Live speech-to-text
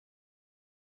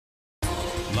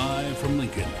Live from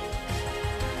Lincoln,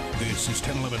 this is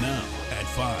 10-11 Now at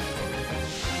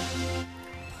 5.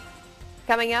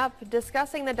 Coming up,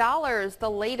 discussing the dollars,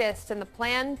 the latest in the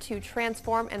plan to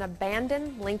transform an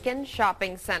abandoned Lincoln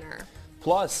shopping center.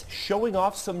 Plus, showing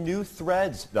off some new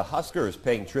threads, the Huskers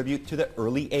paying tribute to the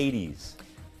early 80s.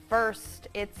 First,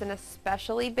 it's an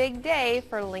especially big day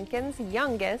for Lincoln's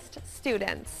youngest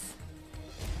students.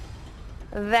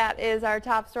 That is our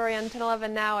top story on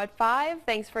 10-11 Now at 5.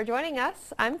 Thanks for joining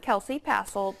us. I'm Kelsey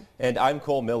Passolt. And I'm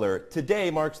Cole Miller. Today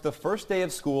marks the first day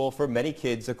of school for many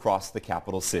kids across the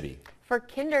capital city. For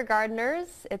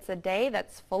kindergartners, it's a day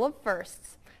that's full of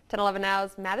firsts. 10-11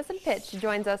 Now's Madison Pitch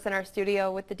joins us in our studio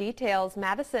with the details.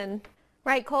 Madison.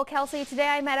 Right, Cole, Kelsey. Today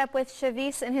I met up with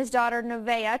Shavis and his daughter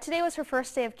Nevaeh. Today was her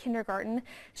first day of kindergarten.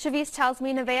 Shavis tells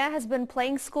me Nevaeh has been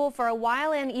playing school for a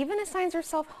while and even assigns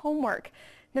herself homework.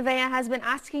 Nevaeh has been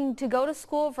asking to go to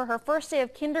school for her first day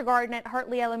of kindergarten at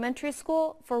Hartley Elementary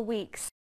School for weeks.